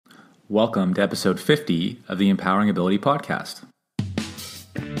Welcome to episode 50 of the Empowering Ability Podcast.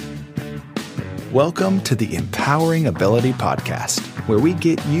 Welcome to the Empowering Ability Podcast, where we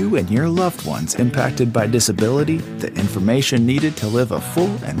get you and your loved ones impacted by disability the information needed to live a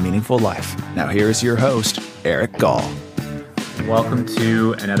full and meaningful life. Now here's your host, Eric Gall. Welcome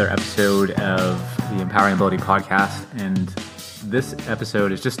to another episode of the Empowering Ability Podcast, and this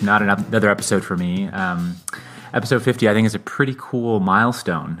episode is just not another episode for me. Episode 50, I think, is a pretty cool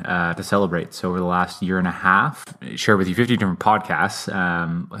milestone to celebrate. So over the last year and a half, I shared with you 50 different podcasts,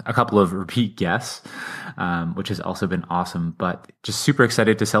 a couple of repeat guests, which has also been awesome. But just super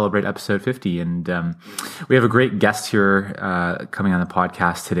excited to celebrate episode 50. And we have a great guest here coming on the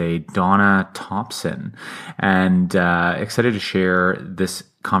podcast today, Donna Thomson. And excited to share this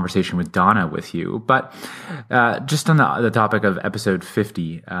conversation with Donna with you. But just on the topic of episode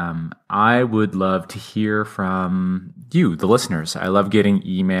 50, I would love to hear from you, the listeners. I love getting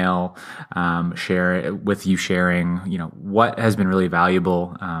email, sharing what has been really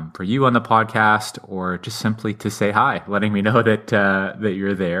valuable for you on the podcast, or just simply to say hi, letting me know that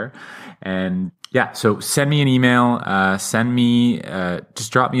you're there. And yeah, so send me an email,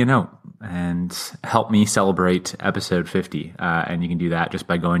 just drop me a note and help me celebrate episode 50. And you can do that just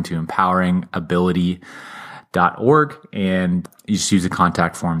by going to empoweringability.org, and you just use the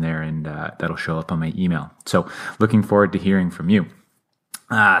contact form there, and that'll show up on my email. So looking forward to hearing from you.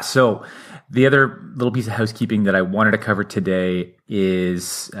 So the other little piece of housekeeping that I wanted to cover today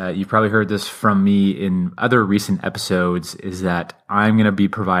is, you've probably heard this from me in other recent episodes, is that I'm going to be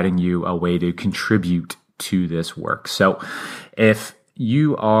providing you a way to contribute to this work. So if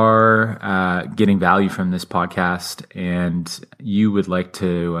you are getting value from this podcast and you would like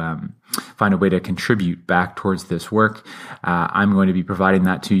to find a way to contribute back towards this work, I'm going to be providing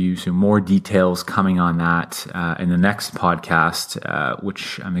that to you. So more details coming on that in the next podcast,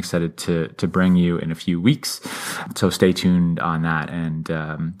 which I'm excited to bring you in a few weeks. So stay tuned on that. And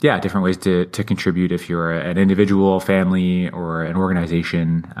different ways to contribute if you're an individual, family, or an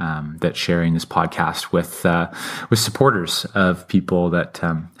organization that's sharing this podcast with supporters of people that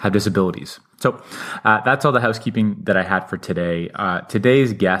have disabilities. So that's all the housekeeping that I had for today.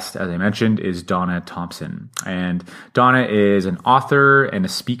 Today's guest, as I mentioned, is Donna Thomson. And Donna is an author and a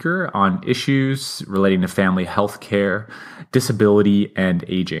speaker on issues relating to family health care, disability, and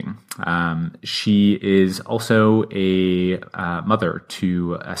aging. She is also a mother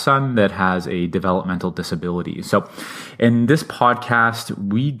to a son that has a developmental disability. So in this podcast,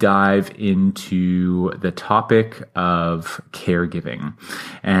 we dive into the topic of caregiving.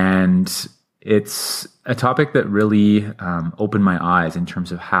 And it's a topic that really opened my eyes in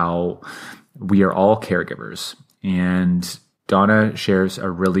terms of how we are all caregivers. And Donna shares a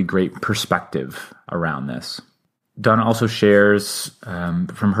really great perspective around this. Donna also shares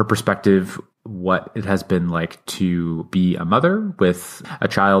from her perspective what it has been like to be a mother with a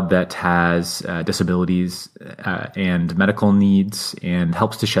child that has disabilities and medical needs, and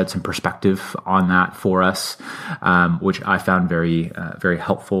helps to shed some perspective on that for us, which I found very, very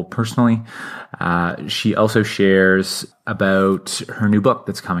helpful personally. She also shares about her new book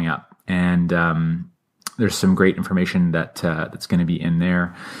that's coming up, and there's some great information that's going to be in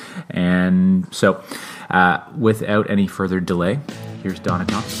there. And so without any further delay, here's Donna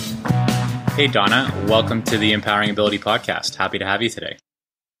Thomson. Hey, Donna, welcome to the Empowering Ability Podcast. Happy to have you today.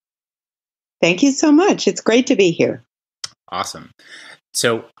 Thank you so much. It's great to be here. Awesome.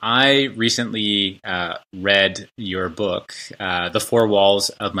 So I recently read your book, The Four Walls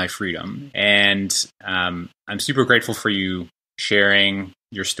of My Freedom, and I'm super grateful for you sharing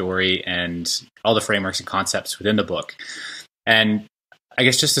your story and all the frameworks and concepts within the book. And I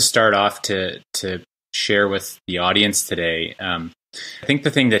guess just to start off to share with the audience today, I think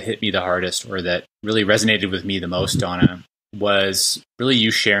the thing that hit me the hardest, or that really resonated with me the most, Donna, was really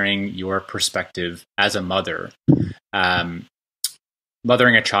you sharing your perspective as a mother,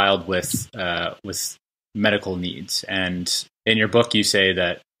 mothering a child with medical needs. And in your book, you say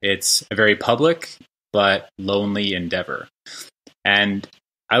that it's a very public but lonely endeavor. And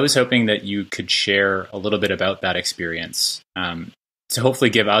I was hoping that you could share a little bit about that experience, to hopefully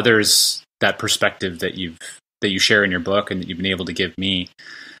give others that perspective that you share in your book and that you've been able to give me.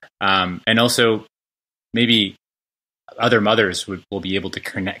 And also maybe other mothers will be able to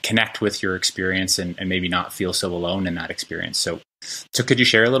connect with your experience and maybe not feel so alone in that experience. So could you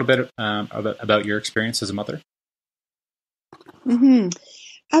share a little bit about your experience as a mother? Mm-hmm.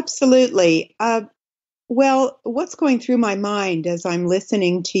 Absolutely. Well, what's going through my mind as I'm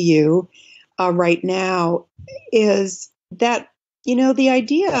listening to you right now is that, the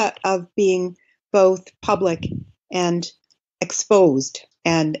idea of being both public and exposed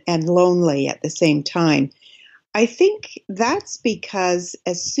and lonely at the same time. I think that's because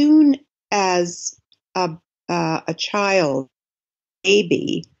as soon as a child,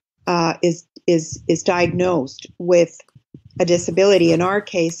 baby, is diagnosed with a disability. In our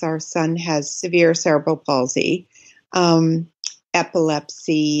case, our son has severe cerebral palsy,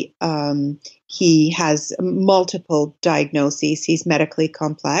 epilepsy. He has multiple diagnoses. He's medically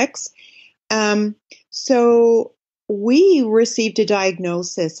complex. So we received a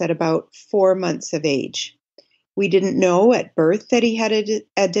diagnosis at about 4 months of age. We didn't know at birth that he had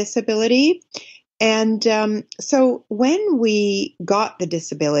a disability. And so when we got the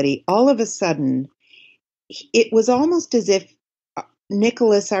disability, all of a sudden, it was almost as if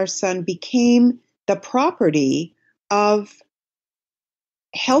Nicholas, our son, became the property of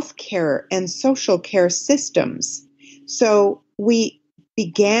healthcare and social care systems. So we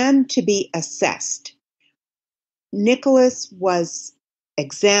began to be assessed. Nicholas was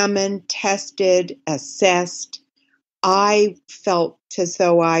examined, tested, assessed. I felt as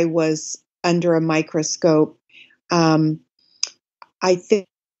though I was under a microscope. I think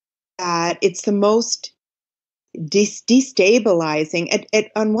that it's the most destabilizing.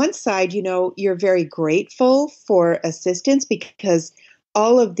 On one side, you're very grateful for assistance because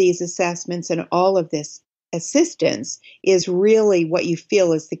all of these assessments and all of this assistance is really what you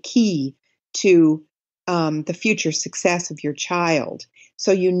feel is the key to the future success of your child.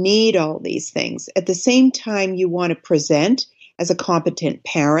 So you need all these things. At the same time, you want to present as a competent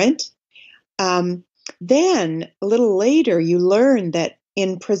parent. Then a little later, you learn that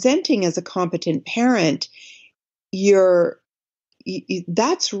in presenting as a competent parent,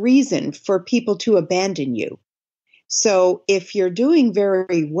 that's reason for people to abandon you. So if you're doing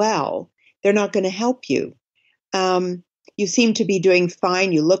very well, they're not going to help you. You seem to be doing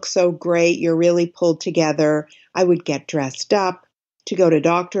fine. You look so great. You're really pulled together. I would get dressed up to go to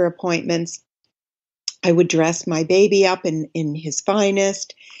doctor appointments. I would dress my baby up in his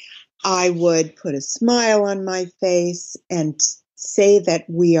finest. I would put a smile on my face and say that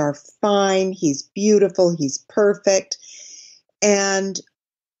we are fine. He's beautiful. He's perfect. And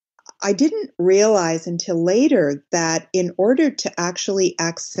I didn't realize until later that in order to actually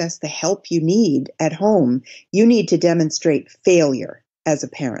access the help you need at home, you need to demonstrate failure as a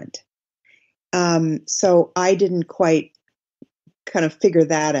parent. So I didn't quite kind of figure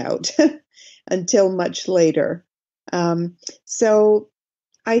that out until much later. So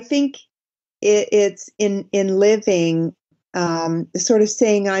I think it's in living, sort of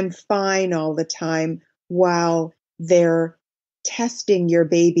saying I'm fine all the time while they're testing your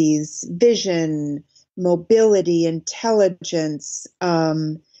baby's vision, mobility, intelligence,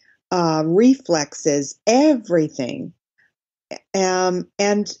 reflexes, everything.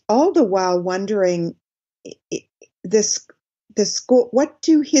 And all the while wondering the score, what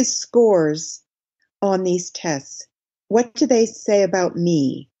do his scores on these tests, what do they say about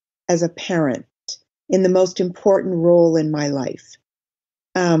me as a parent in the most important role in my life?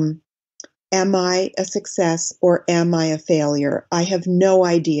 Am I a success or am I a failure? I have no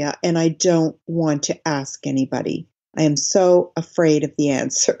idea, and I don't want to ask anybody. I am so afraid of the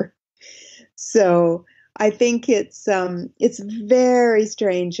answer. So I think it's very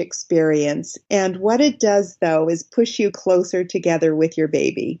strange experience. And what it does, though, is push you closer together with your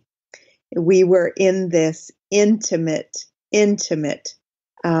baby. We were in this intimate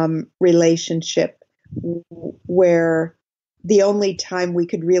relationship where the only time we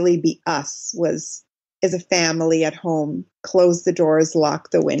could really be us was as a family at home, close the doors, lock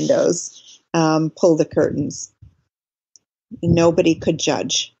the windows, pull the curtains. Nobody could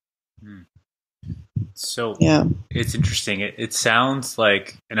judge. So yeah. It's interesting. It sounds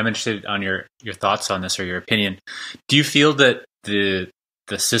like, and I'm interested on your thoughts on this or your opinion. Do you feel that the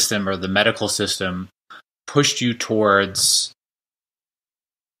system or the medical system pushed you towards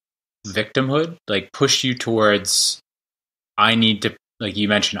victimhood, like pushed you towards, I need to, like you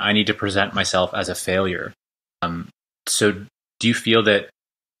mentioned, I need to present myself as a failure. So do you feel that,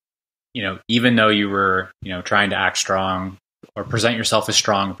 even though you were, trying to act strong or present yourself as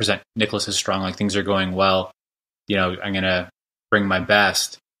strong, present Nicholas as strong, like things are going well, I'm going to bring my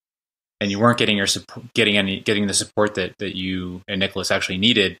best, and you weren't getting getting the support that you and Nicholas actually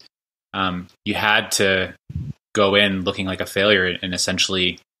needed, you had to go in looking like a failure and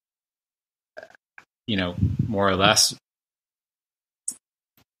essentially, more or less,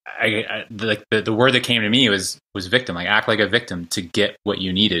 like the word that came to me was victim, like act like a victim to get what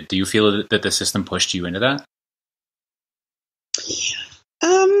you needed. Do you feel that the system pushed you into that?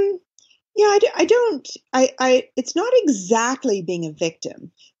 Yeah, I don't, it's not exactly being a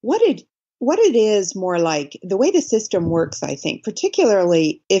victim. What what it is more like, the way the system works, I think,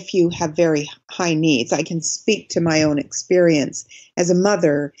 particularly if you have very high needs. I can speak to my own experience as a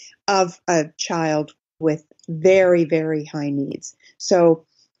mother of a child with very, very high needs. So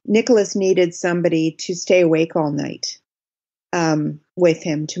Nicholas needed somebody to stay awake all night with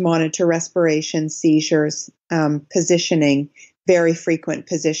him, to monitor respiration, seizures, positioning, very frequent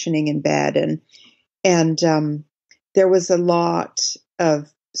positioning in bed. And there was a lot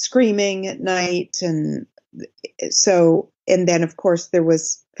of screaming at night. And then of course there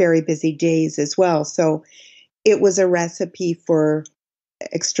was very busy days as well. So it was a recipe for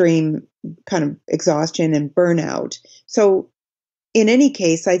extreme kind of exhaustion and burnout. So in any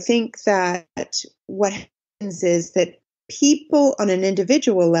case, I think that what happens is that people on an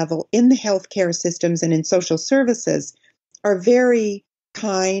individual level in the healthcare systems and in social services are very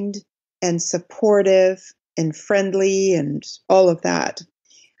kind and supportive and friendly and all of that.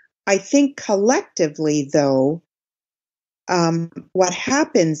 I think collectively, though, what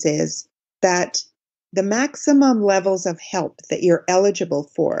happens is that the maximum levels of help that you're eligible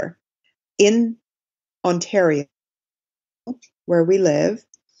for in Ontario, where we live,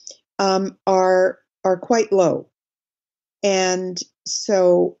 are quite low. And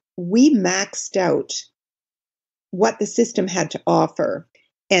so we maxed out what the system had to offer,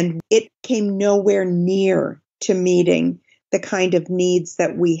 and it came nowhere near to meeting the kind of needs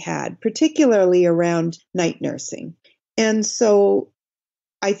that we had, particularly around night nursing. And so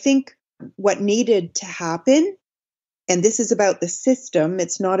I think what needed to happen, and this is about the system,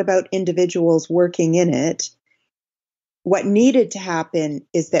 it's not about individuals working in it. What needed to happen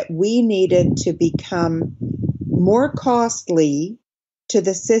is that we needed to become more costly to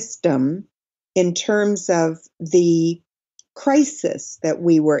the system in terms of the crisis that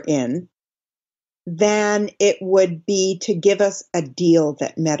we were in than it would be to give us a deal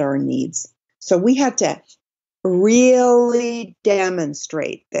that met our needs. So we had to really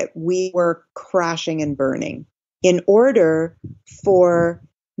demonstrate that we were crashing and burning in order for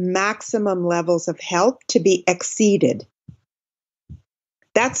maximum levels of help to be exceeded.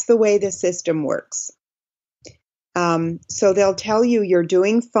 That's the way the system works. So they'll tell you you're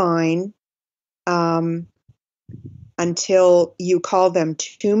doing fine until you call them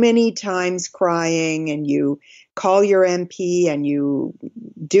too many times crying, and you call your MP and you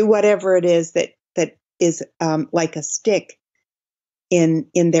do whatever it is that is like a stick in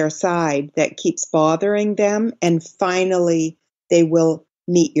their side that keeps bothering them, and finally they will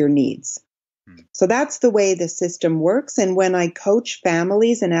meet your needs. So that's the way the system works. And when I coach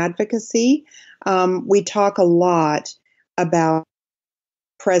families in advocacy, we talk a lot about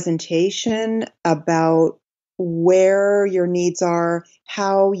presentation, about where your needs are,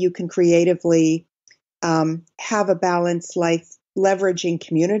 how you can creatively have a balanced life, leveraging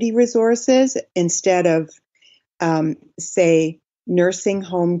community resources instead of, say, nursing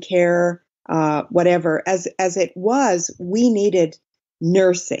home care, whatever. As it was, we needed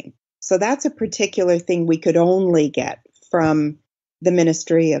nursing. So that's a particular thing we could only get from the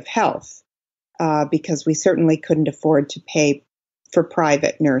Ministry of Health, because we certainly couldn't afford to pay for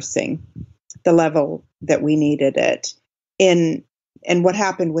private nursing the level that we needed it in. And what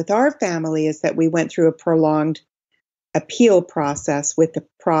happened with our family is that we went through a prolonged appeal process with the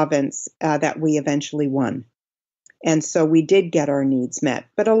province that we eventually won. And so we did get our needs met.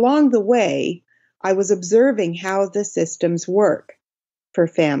 But along the way, I was observing how the systems work for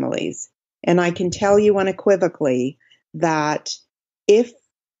families. And I can tell you unequivocally that if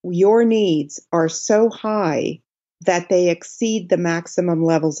your needs are so high that they exceed the maximum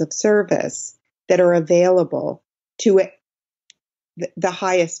levels of service that are available to the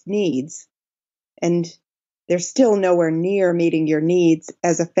highest needs, and they're still nowhere near meeting your needs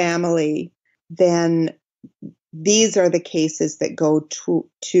as a family, then these are the cases that go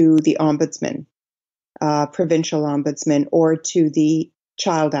to the ombudsman, provincial ombudsman, or to the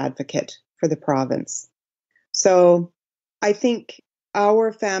child advocate for the province. So I think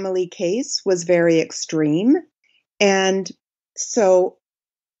our family case was very extreme. And so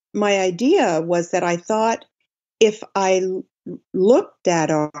my idea was that I thought if I looked at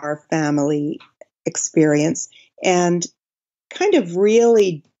our family experience and kind of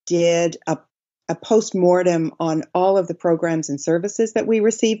really did a post-mortem on all of the programs and services that we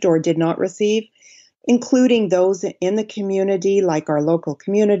received or did not receive, including those in the community, like our local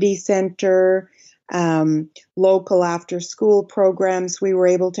community center, local after-school programs we were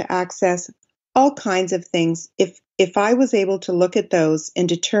able to access, all kinds of things. If I was able to look at those and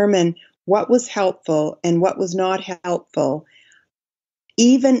determine what was helpful and what was not helpful,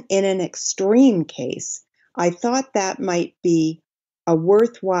 even in an extreme case, I thought that might be a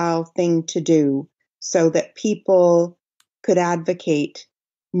worthwhile thing to do so that people could advocate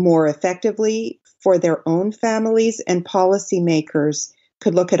more effectively for their own families, and policymakers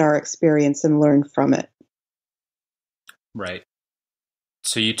could look at our experience and learn from it. Right.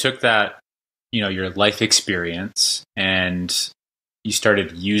 So you took that, your life experience, and you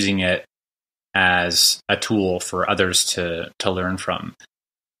started using it as a tool for others to learn from.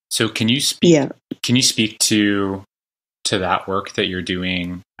 So can you speak? Yeah. Can you speak to that work that you're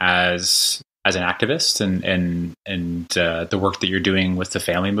doing as an activist, and the work that you're doing with the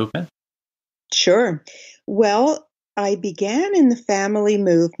family movement? Sure. Well, I began in the family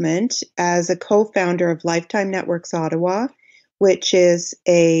movement as a co-founder of Lifetime Networks Ottawa, which is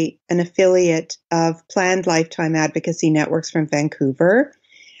an affiliate of Planned Lifetime Advocacy Networks from Vancouver.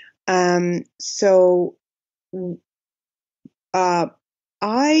 So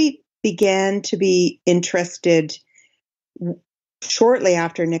I began to be interested shortly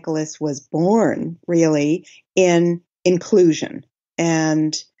after Nicholas was born, really, in inclusion.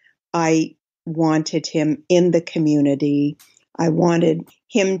 And I wanted him in the community. I wanted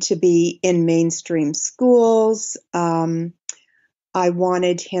him to be in mainstream schools. I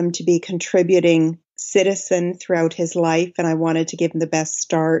wanted him to be a contributing citizen throughout his life, and I wanted to give him the best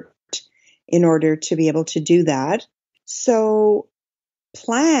start in order to be able to do that. So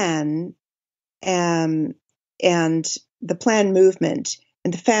Plan and the Plan movement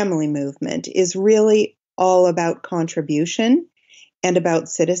and the family movement is really all about contribution and about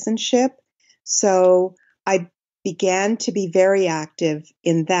citizenship. So I began to be very active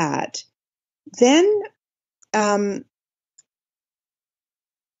in that. Then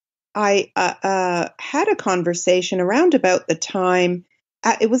I had a conversation around about the time,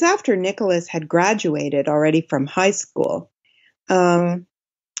 it was after Nicholas had graduated already from high school. And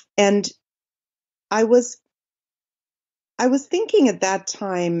I was thinking at that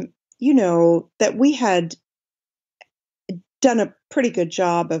time, that we had done a pretty good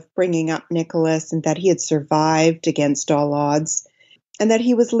job of bringing up Nicholas, and that he had survived against all odds, and that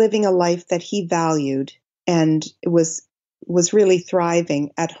he was living a life that he valued, and it was really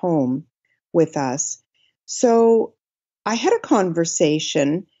thriving at home with us. So I had a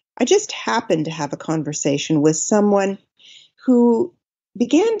conversation. I just happened to have a conversation with someone who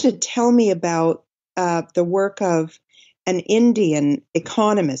began to tell me about the work of an Indian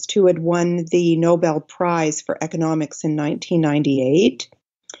economist who had won the Nobel Prize for Economics in 1998.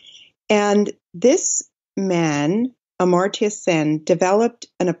 And this man, Amartya Sen, developed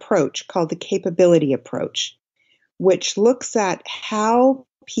an approach called the capability approach, which looks at how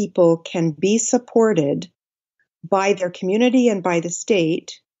people can be supported by their community and by the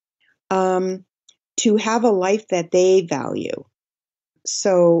state to have a life that they value.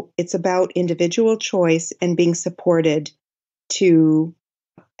 So it's about individual choice and being supported to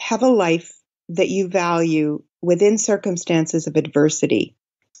have a life that you value within circumstances of adversity.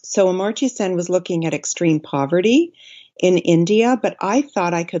 So Amartya Sen was looking at extreme poverty in India, but I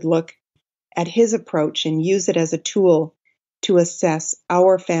thought I could look at his approach and use it as a tool to assess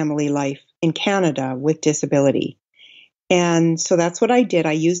our family life in Canada with disability. And so that's what I did.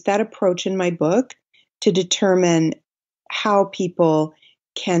 I used that approach in my book to determine how people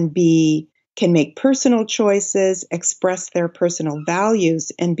can make personal choices, express their personal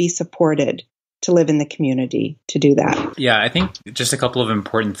values, and be supported to live in the community to do that. Yeah, I think just a couple of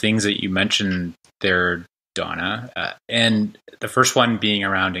important things that you mentioned there, Donna, and the first one being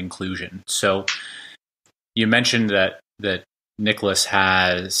around inclusion. So you mentioned that Nicholas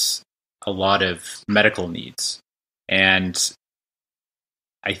has a lot of medical needs, and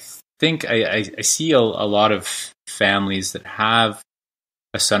I think I see a lot of families that have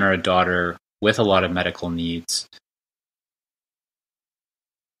a son or a daughter with a lot of medical needs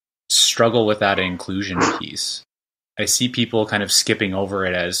struggle with that inclusion piece. I see people kind of skipping over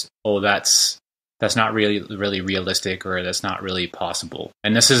it as, oh, that's not really realistic, or that's not really possible.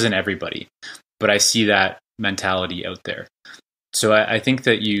 And this isn't everybody, but I see that mentality out there. So I think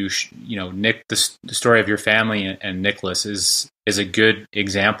that Nick, the story of your family and Nicholas is a good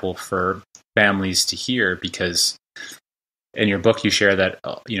example for families to hear, because in your book you share that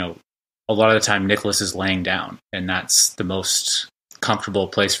a lot of the time Nicholas is laying down, and that's the most comfortable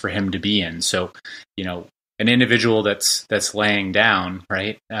place for him to be in. So an individual that's laying down,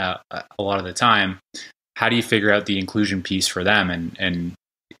 right, a lot of the time, how do you figure out the inclusion piece for them? And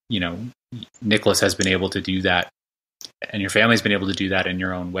Nicholas has been able to do that, and your family's been able to do that in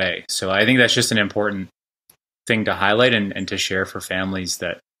your own way. So I think that's just an important thing to highlight and to share for families,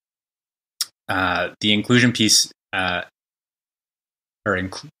 that the inclusion piece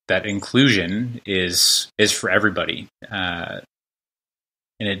that inclusion is for everybody.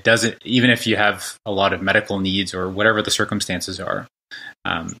 And it doesn't, even if you have a lot of medical needs or whatever the circumstances are,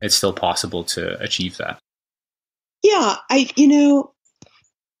 it's still possible to achieve that. Yeah,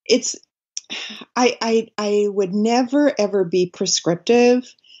 it's, I would never ever be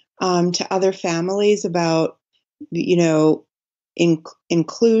prescriptive to other families about,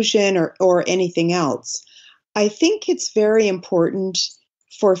 inclusion or anything else. I think it's very important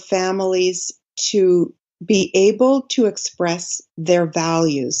for families to be able to express their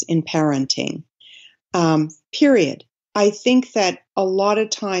values in parenting. Period. I think that a lot of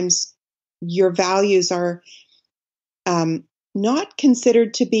times your values are not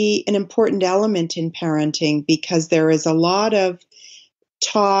considered to be an important element in parenting because there is a lot of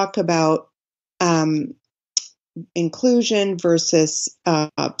talk about inclusion versus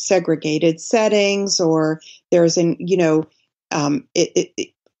segregated settings, or there's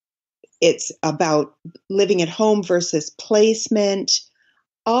it's about living at home versus placement.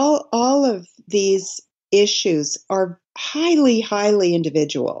 All of these issues are highly, highly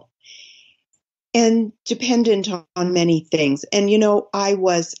individual and dependent on many things. And, I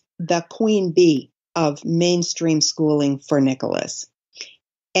was the queen bee of mainstream schooling for Nicholas.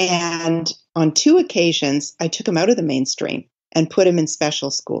 And on 2 occasions, I took him out of the mainstream and put him in special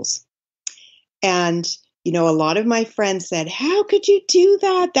schools. And, a lot of my friends said, "How could you do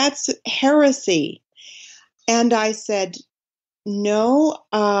that? That's heresy." And I said, no,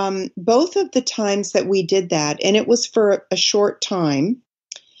 both of the times that we did that, and it was for a short time,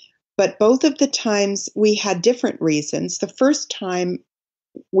 but both of the times we had different reasons. The first time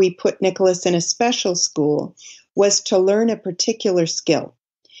we put Nicholas in a special school was to learn a particular skill.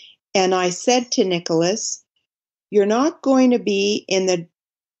 And I said to Nicholas, "You're not going to be in the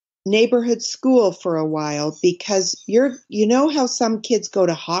neighborhood school for a while because you know how some kids go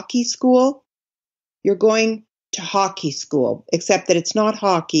to hockey school? You're going to hockey school, except that it's not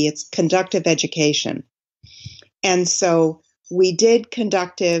hockey, it's conductive education." And so we did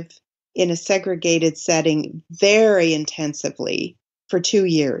conductive in a segregated setting very intensively for 2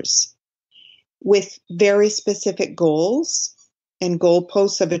 years with very specific goals and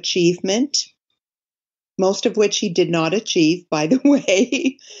goalposts of achievement, most of which he did not achieve, by the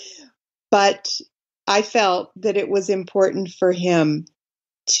way. But I felt that it was important for him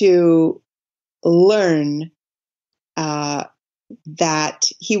to learn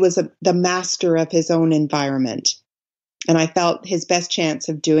that he was the master of his own environment. And I felt his best chance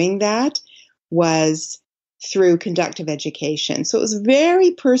of doing that was through conductive education. So it was a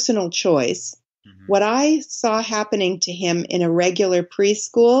very personal choice. Mm-hmm. What I saw happening to him in a regular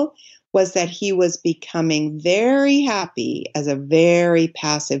preschool was that he was becoming very happy as a very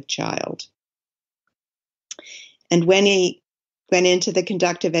passive child. And when he went into the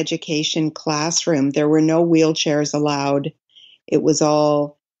conductive education classroom, there were no wheelchairs allowed. It was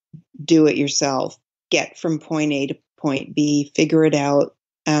all do it yourself, get from point A to point B, figure it out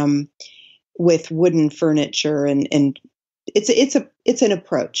with wooden furniture, and it's an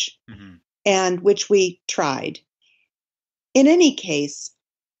approach, mm-hmm. and which we tried. In any case,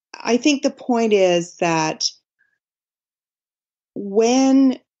 I think the point is that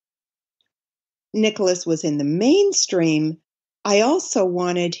when Nicholas was in the mainstream, I also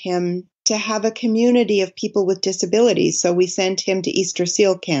wanted him to have a community of people with disabilities. So we sent him to Easter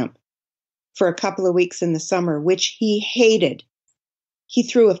SEAL Camp for a couple of weeks in the summer, which he hated. He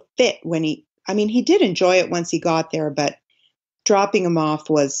threw a fit when he did enjoy it once he got there, but dropping him off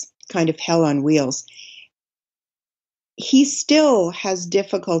was kind of hell on wheels. He still has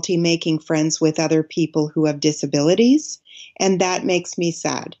difficulty making friends with other people who have disabilities, and that makes me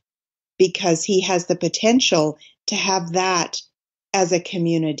sad because he has the potential to have that as a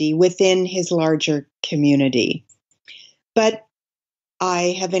community within his larger community. But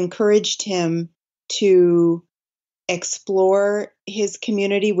I have encouraged him to explore his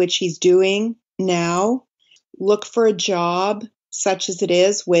community, which he's doing now, look for a job such as it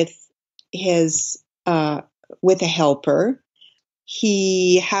is with a helper.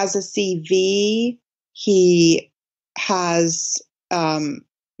 He has a CV. He has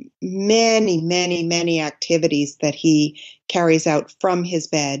many, many, many activities that he carries out from his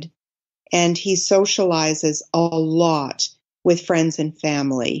bed, and he socializes a lot with friends and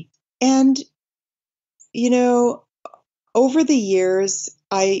family. And, over the years,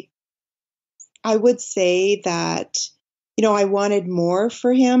 I would say that, I wanted more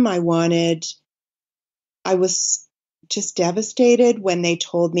for him. I was just devastated when they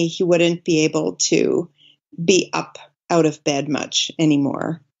told me he wouldn't be able to be up out of bed much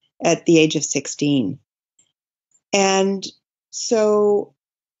anymore at the age of 16. And so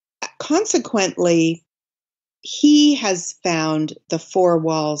consequently, he has found the four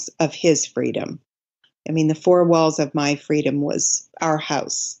walls of his freedom. I mean, the four walls of my freedom was our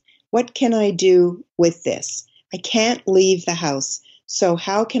house. What can I do with this? I can't leave the house. So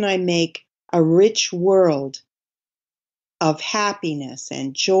how can I make a rich world of happiness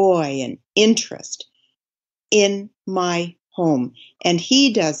and joy and interest in my home? And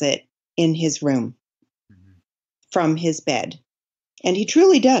he does it in his room from his bed. And he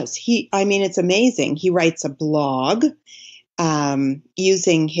truly does. It's amazing. He writes a blog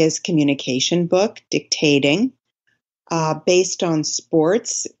using his communication book, dictating, based on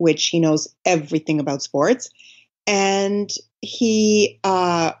sports, which he knows everything about sports. And he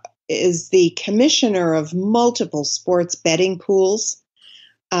is the commissioner of multiple sports betting pools,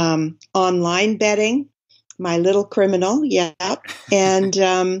 online betting, my little criminal, yeah.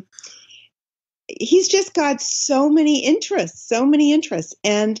 And he's just got so many interests.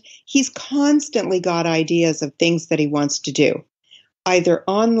 And he's constantly got ideas of things that he wants to do, either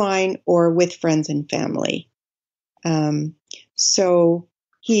online or with friends and family. So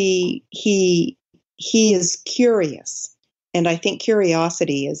he is curious, and I think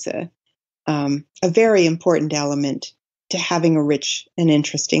curiosity is a very important element to having a rich and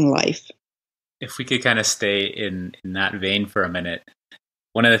interesting life. If we could kind of stay in that vein for a minute,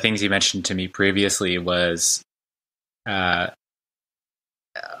 one of the things you mentioned to me previously was,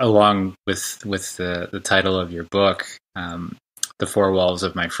 along with the title of your book, The Four Walls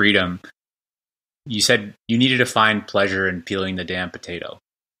of My Freedom, you said you needed to find pleasure in peeling the damn potato.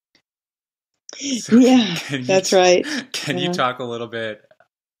 So yeah, that's right. Can you talk a little bit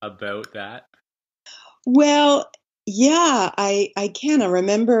about that? Well, yeah, I can. I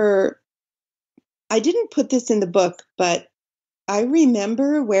remember, I didn't put this in the book, but I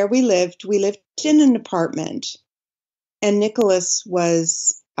remember where we lived. We lived in an apartment, and Nicholas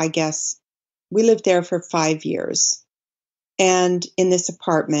was, I guess, we lived there for 5 years, and in this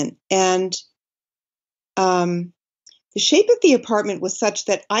apartment. And the shape of the apartment was such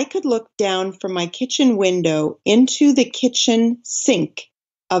that I could look down from my kitchen window into the kitchen sink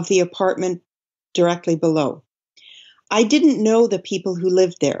of the apartment directly below. I didn't know the people who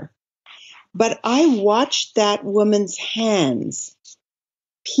lived there, but I watched that woman's hands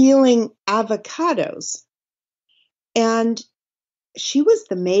peeling avocados. And she was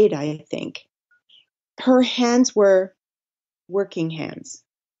the maid, I think. Her hands were working hands.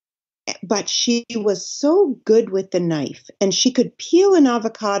 But she was so good with the knife, and she could peel an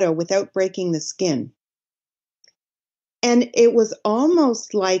avocado without breaking the skin. And it was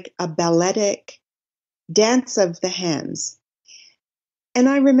almost like a balletic dance of the hands. And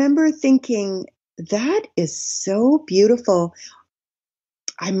I remember thinking, that is so beautiful.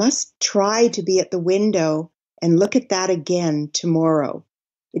 I must try to be at the window and look at that again tomorrow.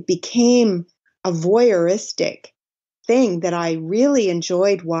 It became a voyeuristic thing that I really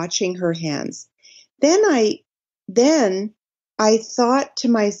enjoyed watching her hands. Then I thought to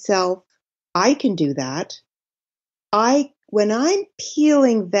myself, I can do that. When I'm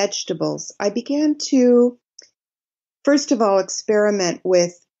peeling vegetables, I began to, first of all, experiment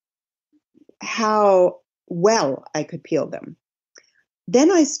with how well I could peel them.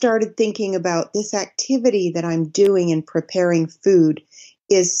 Then I started thinking about this activity that I'm doing in preparing food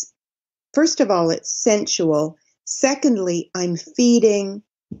is, first of all, it's sensual. Secondly, I'm feeding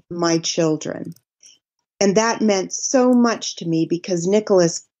my children. And that meant so much to me because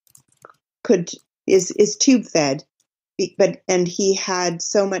Nicholas is tube fed, and he had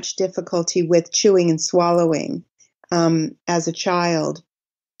so much difficulty with chewing and swallowing as a child.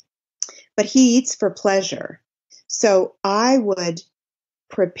 But he eats for pleasure. So I would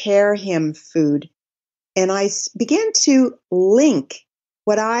prepare him food, and I began to link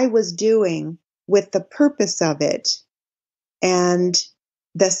what I was doing with the purpose of it and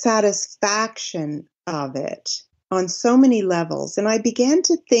the satisfaction of it on so many levels. And I began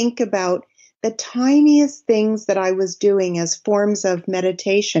to think about the tiniest things that I was doing as forms of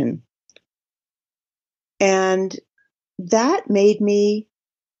meditation. And that made me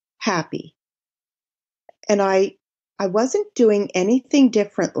happy. And I wasn't doing anything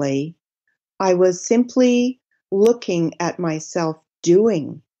differently. I was simply looking at myself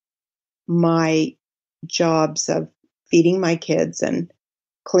doing my jobs of feeding my kids and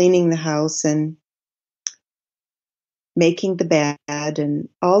cleaning the house and making the bed and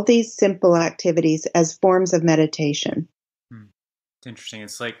all these simple activities as forms of meditation. It's interesting.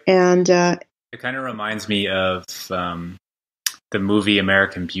 It's like, and it kind of reminds me of the movie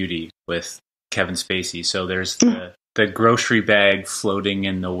American Beauty with Kevin Spacey. So there's the grocery bag floating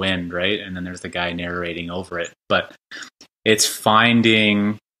in the wind, right? And then there's the guy narrating over it. But it's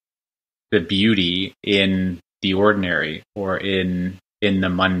finding the beauty in the ordinary or in the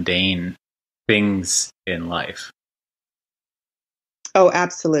mundane things in life. Oh,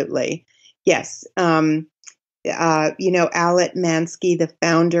 absolutely. Yes. Alet Mansky, the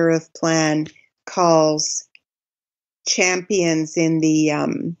founder of Plan, calls champions in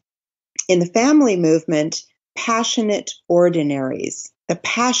the family movement passionate ordinaries, the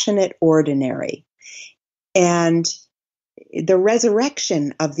passionate ordinary, and the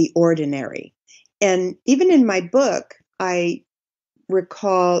resurrection of the ordinary. And even in my book, I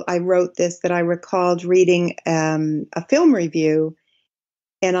wrote this, that I recalled reading a film review,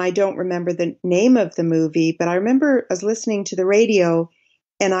 and I don't remember the name of the movie, but I remember I was listening to the radio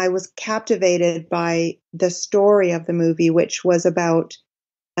and I was captivated by the story of the movie, which was about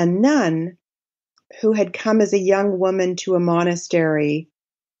a nun who had come as a young woman to a monastery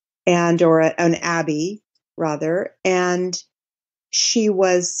or an abbey rather, and she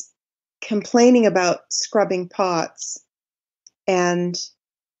was complaining about scrubbing pots, and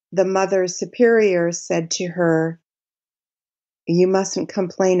the mother superior said to her, "You mustn't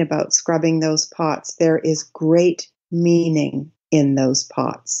complain about scrubbing those pots. There is great meaning in those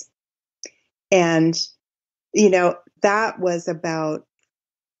pots." And, that was about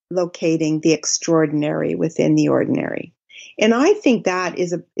locating the extraordinary within the ordinary. And I think that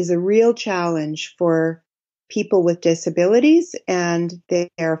is a real challenge for people with disabilities and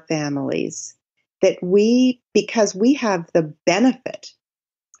their families, that because we have the benefit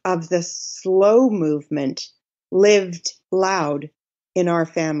of the slow movement lived loud in our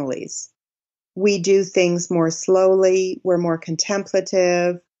families. We do things more slowly, we're more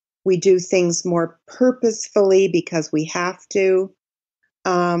contemplative, we do things more purposefully because we have to.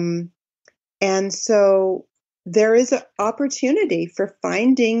 And so there is an opportunity for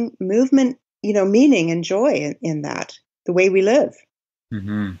finding movement, meaning and joy in that, the way we live.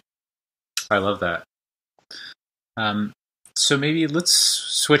 Mm-hmm. I love that. So maybe let's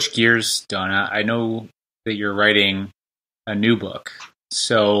switch gears, Donna. I know that you're writing a new book.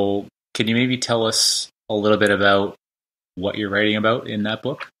 So can you maybe tell us a little bit about what you're writing about in that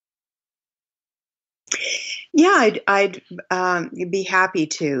book? Yeah, I'd be happy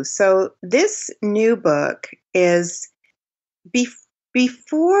to. So this new book is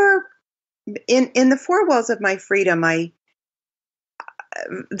before in the four walls of my freedom. It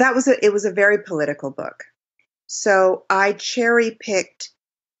was a very political book. So I cherry picked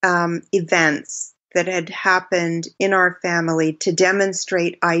events that had happened in our family to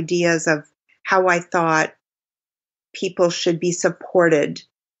demonstrate ideas of how I thought people should be supported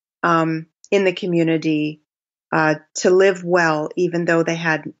in the community to live well, even though they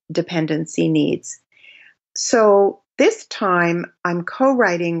had dependency needs. So this time I'm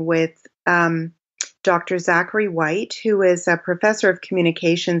co-writing with Dr. Zachary White, who is a professor of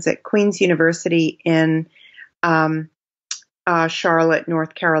communications at Queen's University in Charlotte,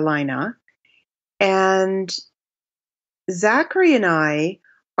 North Carolina. And Zachary and I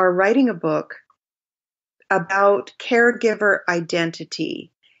are writing a book about caregiver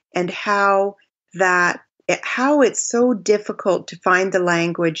identity and how it's so difficult to find the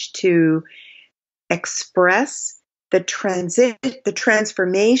language to express the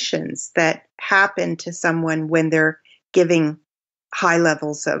transformations that happen to someone when they're giving high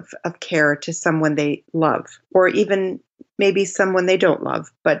levels of care to someone they love, or even maybe someone they don't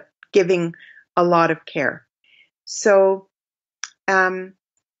love, but giving a lot of care. So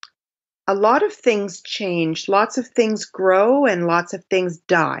a lot of things change, lots of things grow, and lots of things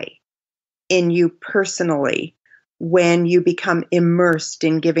die in you personally when you become immersed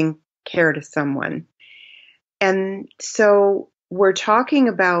in giving care to someone. And so we're talking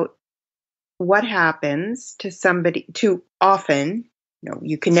about what happens to somebody too often.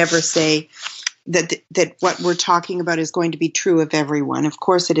 You can never say that what we're talking about is going to be true of everyone. Of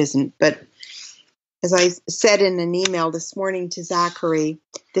course it isn't. But as I said in an email this morning to Zachary,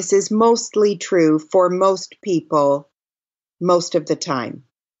 this is mostly true for most people most of the time.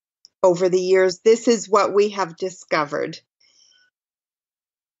 Over the years, this is what we have discovered.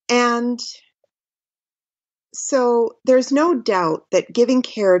 And so there's no doubt that giving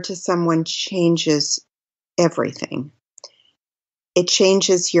care to someone changes everything. It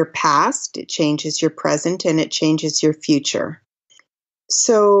changes your past, it changes your present, and it changes your future.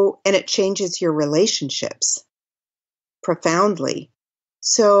 And it changes your relationships profoundly.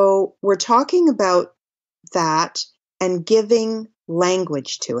 So we're talking about that and giving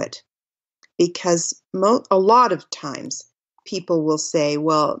language to it, because a lot of times people will say,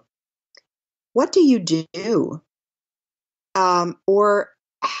 well, what do you do? Or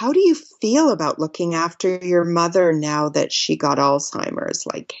how do you feel about looking after your mother now that she got Alzheimer's?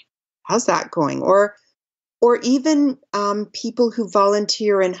 Like, how's that going? Or or even people who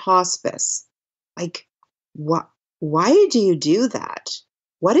volunteer in hospice. Like, why do you do that?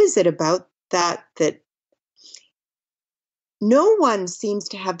 What is it about that no one seems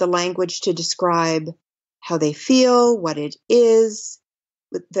to have the language to describe how they feel, what it is,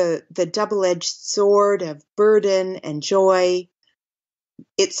 the double-edged sword of burden and joy.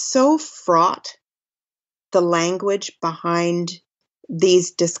 It's so fraught, the language behind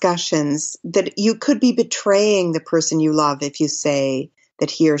these discussions, that you could be betraying the person you love if you say that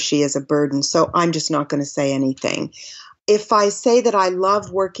he or she is a burden. So I'm just not going to say anything. If I say that I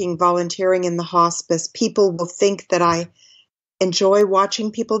love volunteering in the hospice, people will think that I enjoy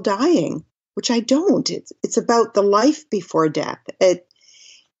watching people dying, which I don't. It's about the life before death.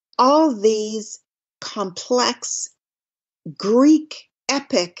 All these complex Greek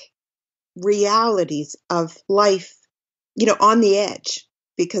epic realities of life, on the edge,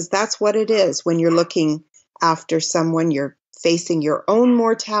 because that's what it is when you're looking after someone. You're facing your own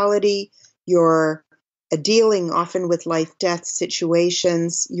mortality. You're dealing often with life-death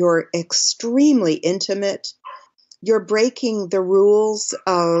situations. You're extremely intimate. You're breaking the rules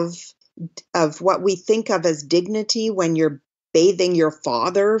of what we think of as dignity when you're bathing your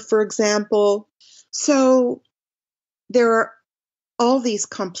father, for example. So there are all these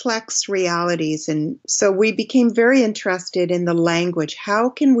complex realities. And so we became very interested in the language. How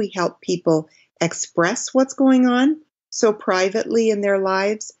can we help people express what's going on so privately in their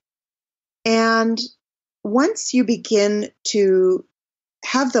lives? And once you begin to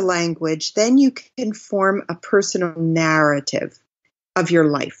have the language, then you can form a personal narrative of your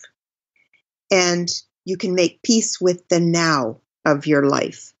life. And you can make peace with the now of your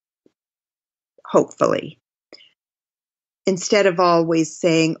life, hopefully. Instead of always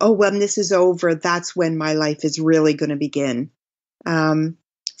saying, oh, when this is over, that's when my life is really going to begin.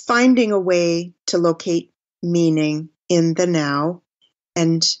 Finding a way to locate meaning in the now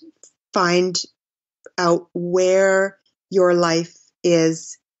and find out where your life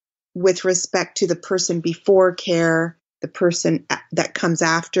is with respect to the person before care, the person that comes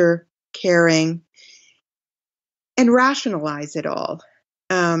after caring, and rationalize it all.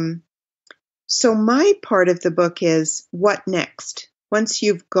 So my part of the book is what next? Once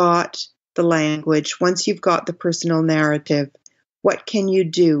you've got the language, once you've got the personal narrative, what can you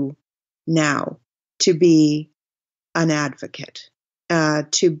do now to be an advocate,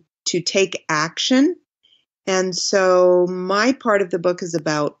 to take action? And so my part of the book is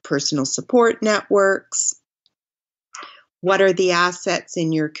about personal support networks. What are the assets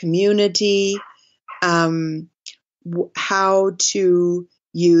in your community? How to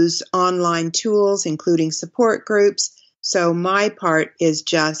use online tools, including support groups. So my part is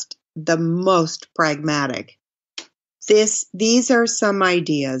just the most pragmatic. These are some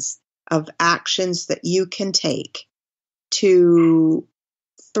ideas of actions that you can take to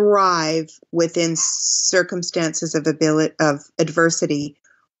thrive within circumstances of adversity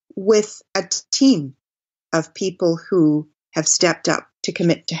with a team of people who have stepped up to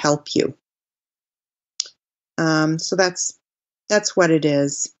commit to help you. So that's what it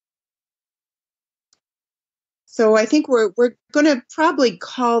is. So I think we're going to probably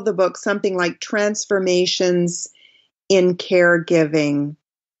call the book something like Transformations in Caregiving,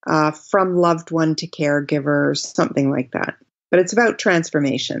 from loved one to caregiver, or something like that. But it's about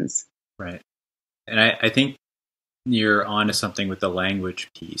transformations. Right. And I think you're onto something with the language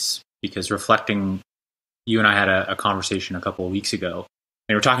piece, because reflecting, you and I had a conversation a couple of weeks ago,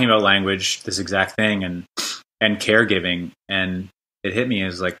 and we were talking about language, this exact thing, and caregiving. And it hit me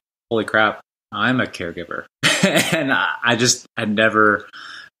as like, holy crap, I'm a caregiver. And I had never,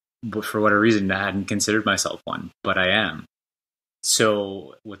 for whatever reason, I hadn't considered myself one, but I am.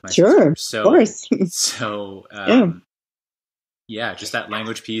 So with my sister, so, of course. So yeah, just that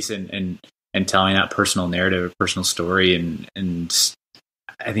language piece and telling that personal narrative, personal story, and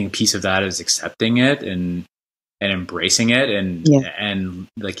I think a piece of that is accepting it and embracing it, and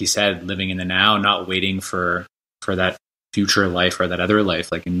like you said, living in the now, not waiting for that future life or that other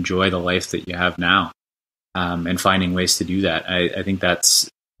life. Like, enjoy the life that you have now, and finding ways to do that. I think that's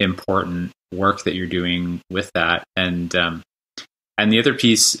important work that you're doing with that, and the other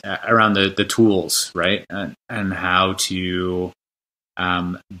piece around the tools, right, and how to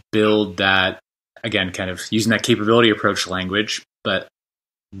build that, again, kind of using that capability approach language, but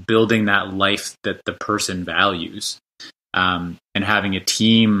building that life that the person values, and having a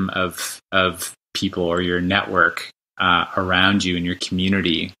team of people or your network around you in your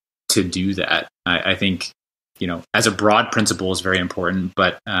community to do that. I think, as a broad principle is very important,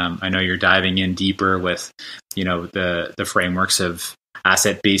 but I know you're diving in deeper with, the frameworks of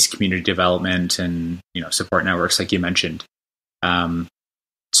asset-based community development and, support networks like you mentioned.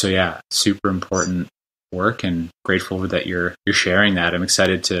 So yeah, super important work, and grateful that you're sharing that. I'm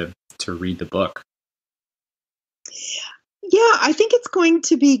excited to read the book. Yeah, I think it's going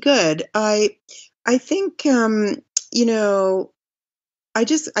to be good. I think I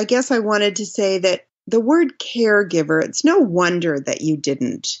guess I wanted to say that the word caregiver, it's no wonder that you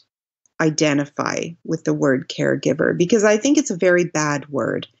didn't identify with the word caregiver, because I think it's a very bad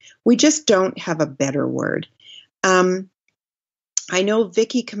word. We just don't have a better word. I know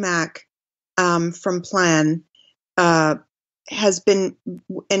Vicky Kamak from Plan has been,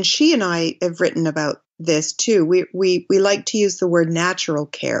 and she and I have written about this too. We like to use the word natural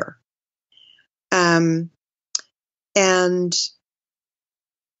care, and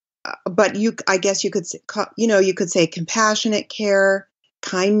but I guess you could say compassionate care,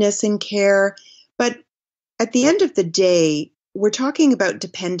 kindness in care, but at the end of the day, we're talking about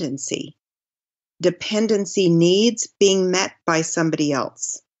dependency needs being met by somebody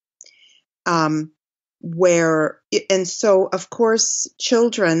else. And so of course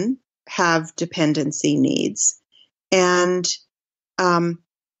children have dependency needs, and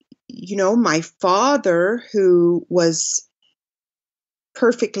my father, who was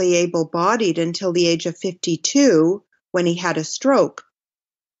perfectly able-bodied until the age of 52 when he had a stroke,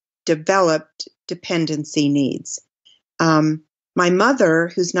 developed dependency needs. My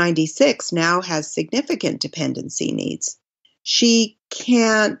mother, who's 96, now has significant dependency needs. She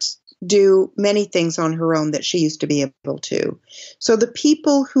can't do many things on her own that she used to be able to. So the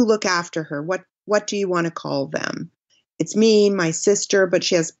people who look after her, what do you want to call them? It's me, my sister, but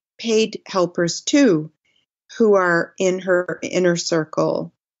she has paid helpers too, who are in her inner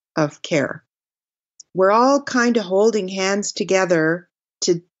circle of care. We're all kind of holding hands together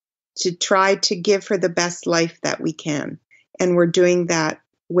to try to give her the best life that we can. And we're doing that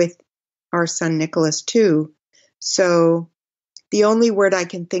with our son Nicholas too. So the only word I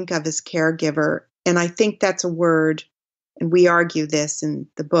can think of is caregiver. And I think that's a word, and we argue this in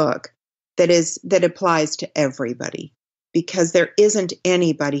the book, that applies to everybody, because there isn't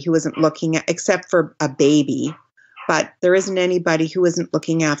anybody who isn't looking at, except for a baby, but there isn't anybody who isn't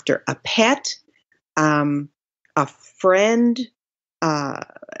looking after a pet, a friend,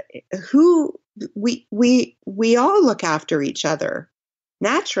 who we all look after each other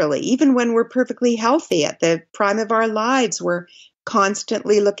naturally. Even when we're perfectly healthy at the prime of our lives, we're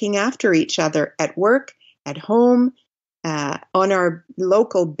constantly looking after each other at work, at home, on our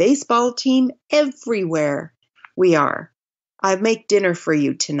local baseball team, everywhere we are. I make dinner for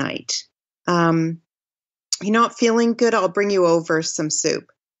you tonight. You're not feeling good? I'll bring you over some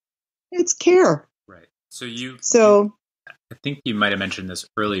soup. It's care. Right. So I think you might have mentioned this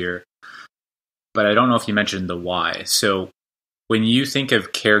earlier, but I don't know if you mentioned the why. So when you think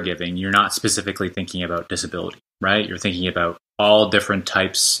of caregiving, you're not specifically thinking about disability, right? You're thinking about all different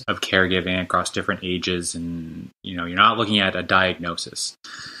types of caregiving across different ages, and you're not looking at a diagnosis.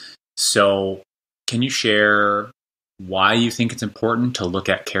 So can you share why you think it's important to look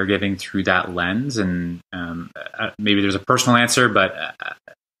at caregiving through that lens? And maybe there's a personal answer, but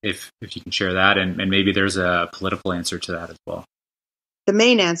if you can share that, and maybe there's a political answer to that as well. The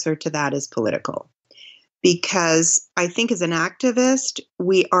main answer to that is political, because I think as an activist,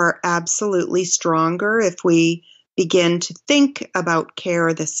 we are absolutely stronger if we begin to think about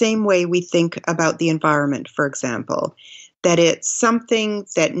care the same way we think about the environment, for example, that it's something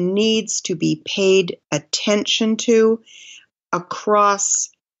that needs to be paid attention to across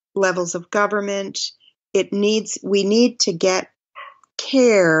levels of government. We need to get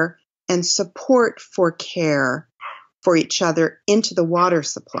care and support for care for each other into the water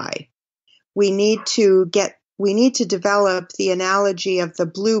supply. We need to develop the analogy of the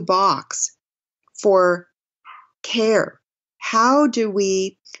blue box for care. How do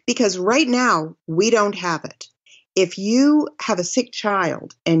we, because right now we don't have it. If you have a sick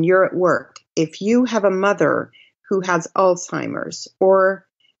child and you're at work, if you have a mother who has Alzheimer's, or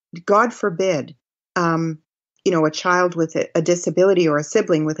God forbid, a child with a disability or a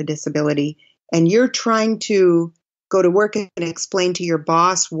sibling with a disability, and you're trying to go to work and explain to your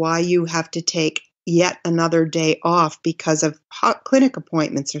boss why you have to take yet another day off because of clinic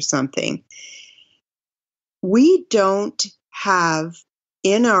appointments or something. We don't have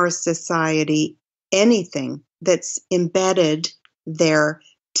in our society anything that's embedded there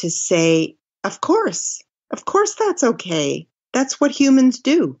to say, of course that's okay. That's what humans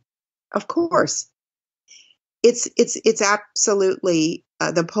do. Of course. It's absolutely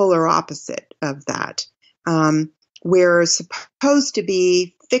the polar opposite of that. We're supposed to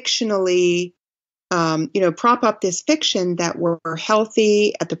be fictionally prop up this fiction that we're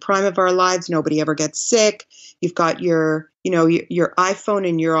healthy at the prime of our lives. Nobody ever gets sick. You've got your iPhone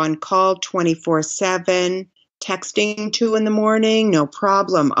and you're on call 24/7, texting 2 a.m, no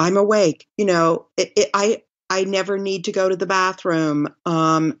problem. I'm awake. I never need to go to the bathroom.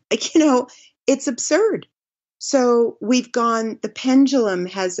 It's absurd. So the pendulum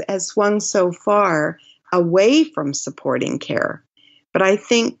has swung so far away from supporting care. But I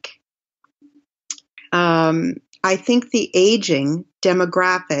think the aging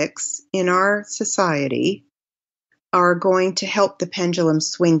demographics in our society are going to help the pendulum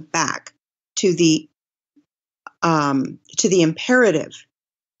swing back to the imperative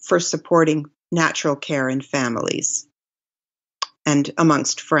for supporting natural care in families and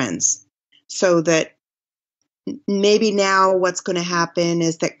amongst friends. So that maybe now what's going to happen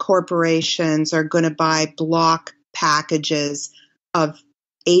is that corporations are going to buy block packages of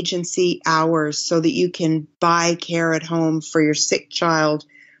agency hours so that you can buy care at home for your sick child,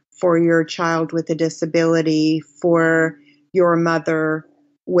 for your child with a disability, for your mother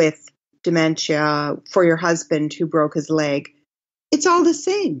with dementia, for your husband who broke his leg. It's all the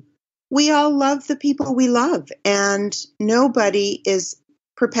same. We all love the people we love, and nobody is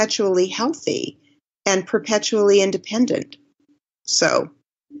perpetually healthy and perpetually independent. So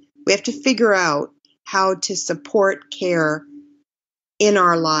we have to figure out how to support care in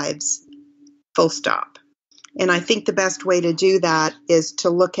our lives, full stop. And I think the best way to do that is to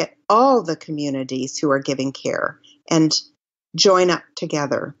look at all the communities who are giving care and join up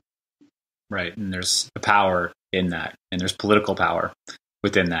together. Right. And there's a power in that. And there's political power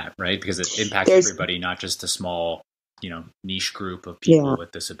within that, right? Because it impacts everybody, not just a small, niche group of people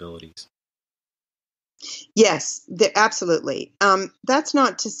with disabilities. Yes, absolutely. That's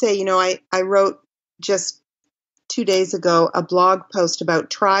not to say, I wrote just 2 days ago a blog post about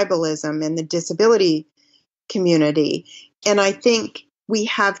tribalism in the disability community. And I think we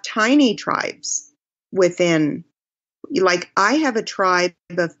have tiny tribes within, like I have a tribe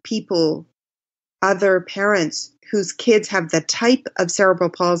of people, other parents whose kids have the type of cerebral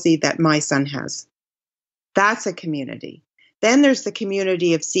palsy that my son has. That's a community. Then there's the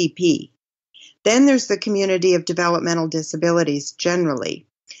community of CP. Then there's the community of developmental disabilities generally.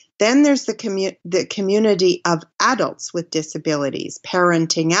 Then there's the community of adults with disabilities,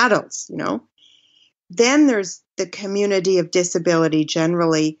 parenting adults, Then there's the community of disability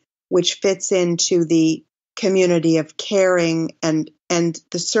generally, which fits into the community of caring, and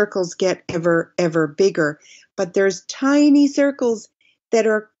the circles get ever, ever bigger. But there's tiny circles that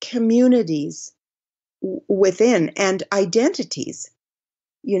are communities within and identities,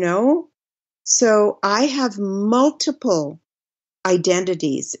 So I have multiple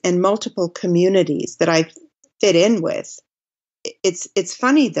identities and multiple communities that I fit in with. It's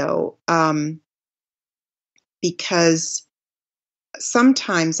funny though, because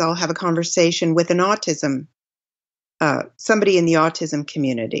sometimes I'll have a conversation with somebody in the autism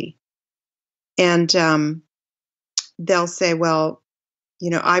community, and they'll say, well,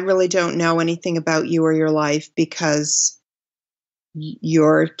 I really don't know anything about you or your life because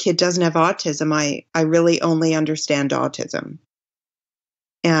your kid doesn't have autism. I really only understand autism.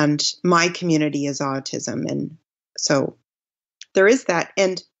 And my community is autism. And so there is that.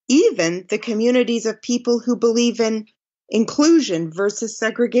 And even the communities of people who believe in inclusion versus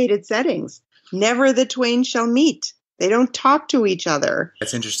segregated settings, never the twain shall meet. They don't talk to each other.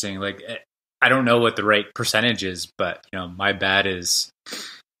 That's interesting. Like, I don't know what the right percentage is, but my bad is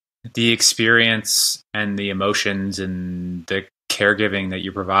the experience and the emotions and the caregiving that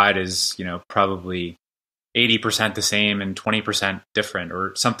you provide is, probably 80% the same and 20% different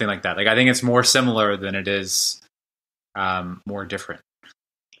or something like that. Like, I think it's more similar than it is more different.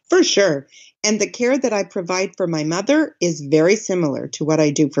 For sure. And the care that I provide for my mother is very similar to what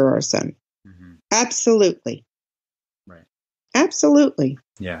I do for our son. Mm-hmm. Absolutely. Right. Absolutely.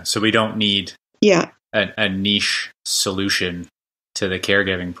 Yeah. So we don't need a niche solution to the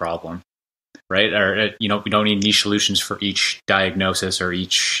caregiving problem, right? Or, we don't need niche solutions for each diagnosis or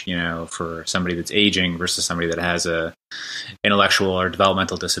each, for somebody that's aging versus somebody that has a intellectual or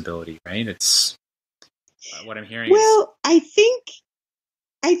developmental disability, right? It's what I'm hearing. Well, I think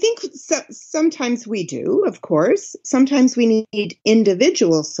sometimes we do, of course. Sometimes we need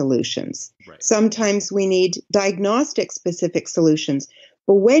individual solutions. Right. Sometimes we need diagnostic-specific solutions.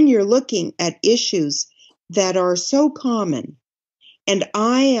 But when you're looking at issues that are so common, and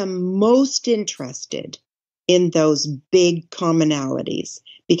I am most interested in those big commonalities,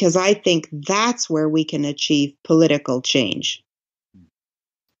 because I think that's where we can achieve political change.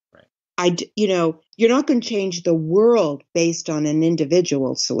 Right. You're not going to change the world based on an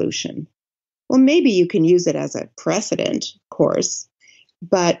individual solution. Well, maybe you can use it as a precedent, of course,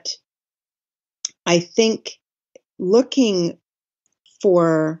 but I think looking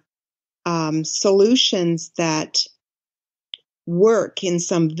for solutions that work in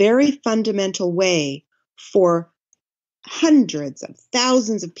some very fundamental way for hundreds of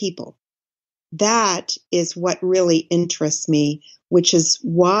thousands of people, that is what really interests me, which is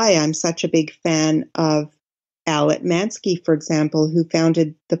why I'm such a big fan of Al Mansky, for example, who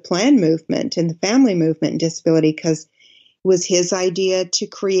founded the Plan movement and the family movement in disability, because it was his idea to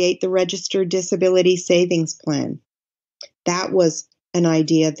create the Registered Disability Savings Plan. That was an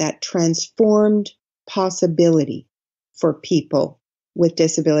idea that transformed possibility for people with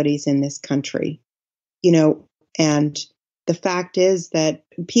disabilities in this country. And the fact is that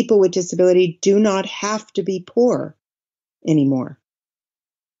people with disability do not have to be poor anymore.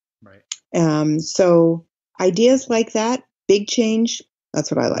 Right. So ideas like that, big change, that's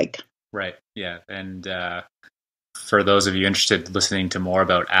what I like. Right. Yeah. And for those of you interested listening to more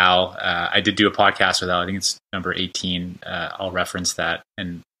about Al, I did do a podcast with Al. I think it's number 18. I'll reference that.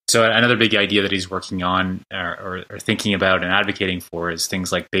 And so another big idea that he's working on or thinking about and advocating for is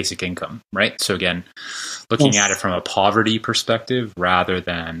things like basic income, right? So again, looking at it from a poverty perspective rather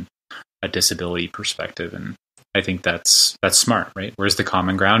than a disability perspective. And I think that's smart, right? Where's the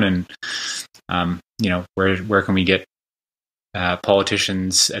common ground? And, where can we get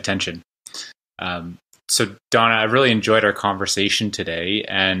politicians' attention? So Donna, I really enjoyed our conversation today.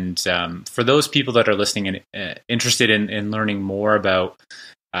 And for those people that are listening and interested in learning more about,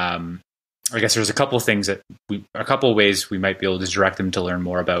 I guess there's a couple of things a couple of ways we might be able to direct them to learn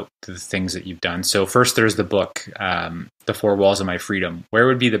more about the things that you've done. So first, there's the book, The Four Walls of My Freedom. Where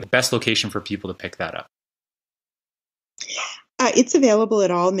would be the best location for people to pick that up? It's available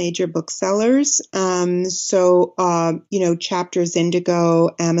at all major booksellers. Chapters Indigo,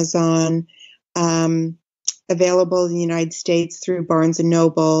 Amazon, available in the United States through Barnes and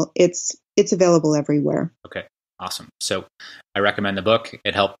Noble. It's available everywhere. Okay, awesome. So I recommend the book.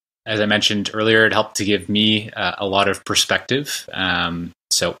 It helped, as I mentioned earlier, it helped to give me a lot of perspective.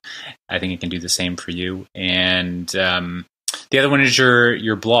 So I think it can do the same for you. And the other one is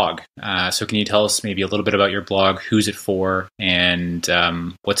your blog. So can you tell us maybe a little bit about your blog? Who's it for? And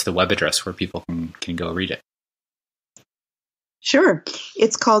what's the web address where people can go read it? Sure.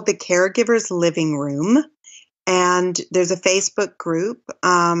 It's called the Caregivers Living Room. And there's a Facebook group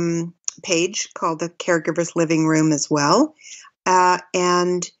page called the Caregivers Living Room as well.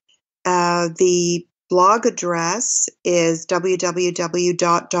 And the blog address is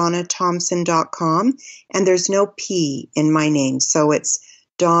www.donnathomson.com. And there's no P in my name. So it's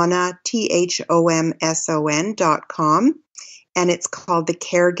Donna, THOMSON.com. And it's called the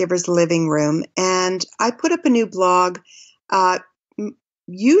Caregivers Living Room. And I put up a new blog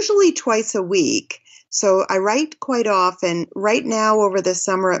usually twice a week. So I write quite often. Right now over the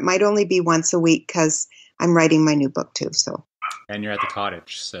summer, it might only be once a week because I'm writing my new book too. So. And you're at the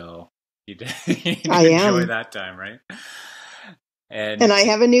cottage, so you I am. enjoy that time, right? And I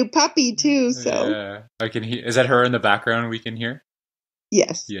have a new puppy too. So yeah, I can hear. Is that her in the background? We can hear.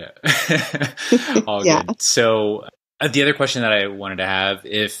 Yes. Yeah. All yeah. Good. So the other question that I wanted to have,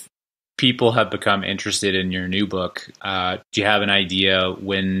 if people have become interested in your new book, do you have an idea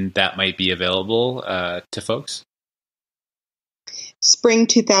when that might be available to folks? Spring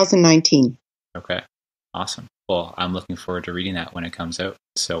 2019. Okay. Awesome. Well, I'm looking forward to reading that when it comes out.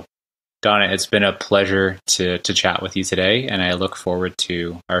 So, Donna, it's been a pleasure to chat with you today, and I look forward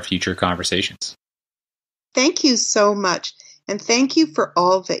to our future conversations. Thank you so much. And thank you for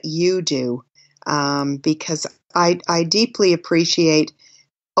all that you do, because I deeply appreciate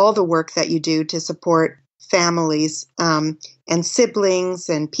all the work that you do to support families and siblings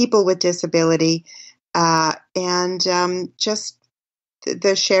and people with disability, and just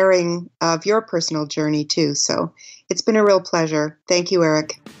the sharing of your personal journey too. So it's been a real pleasure. Thank you,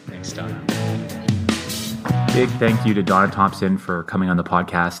 Eric. Thanks, Donna. Big thank you to Donna Thomson for coming on the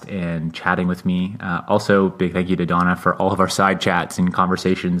podcast and chatting with me. Also, big thank you to Donna for all of our side chats and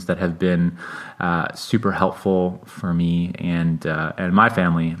conversations that have been super helpful for me and my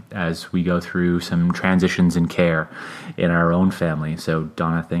family as we go through some transitions in care in our own family. So,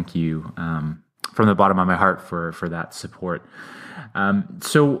 Donna, thank you from the bottom of my heart for that support.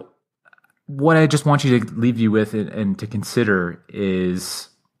 So what I just want you to leave you with and to consider is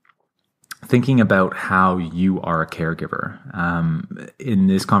thinking about how you are a caregiver. In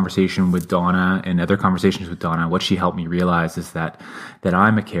this conversation with Donna and other conversations with Donna, what she helped me realize is that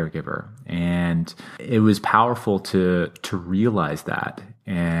I'm a caregiver, and it was powerful to realize that.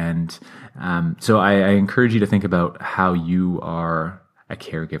 And so I encourage you to think about how you are a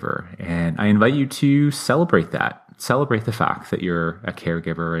caregiver. And I invite you to celebrate that. Celebrate the fact that you're a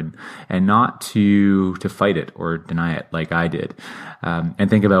caregiver and not to fight it or deny it like I did. And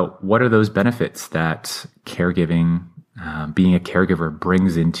think about what are those benefits that caregiving, being a caregiver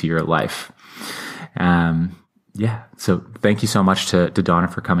brings into your life. So thank you so much to Donna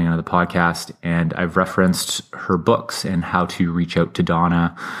for coming on the podcast. And I've referenced her books and how to reach out to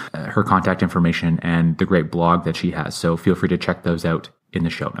Donna, her contact information, and the great blog that she has. So feel free to check those out in the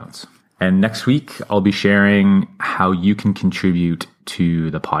show notes. And next week, I'll be sharing how you can contribute to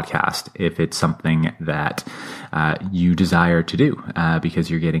the podcast if it's something that you desire to do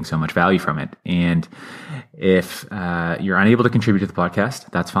because you're getting so much value from it. And if you're unable to contribute to the podcast,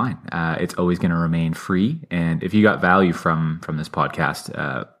 that's fine. It's always going to remain free. And if you got value from this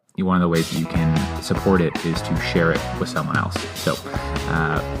podcast, one of the ways that you can support it is to share it with someone else. So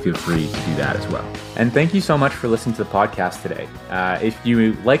feel free to do that as well. And thank you so much for listening to the podcast today. If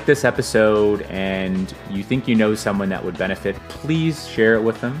you like this episode and you think you know someone that would benefit, please share it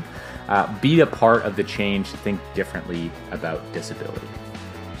with them. Be a part of the change to think differently about disability.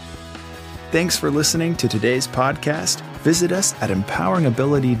 Thanks for listening to today's podcast. Visit us at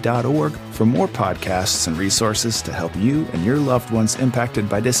empoweringability.org for more podcasts and resources to help you and your loved ones impacted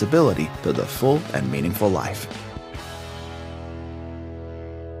by disability build a full and meaningful life.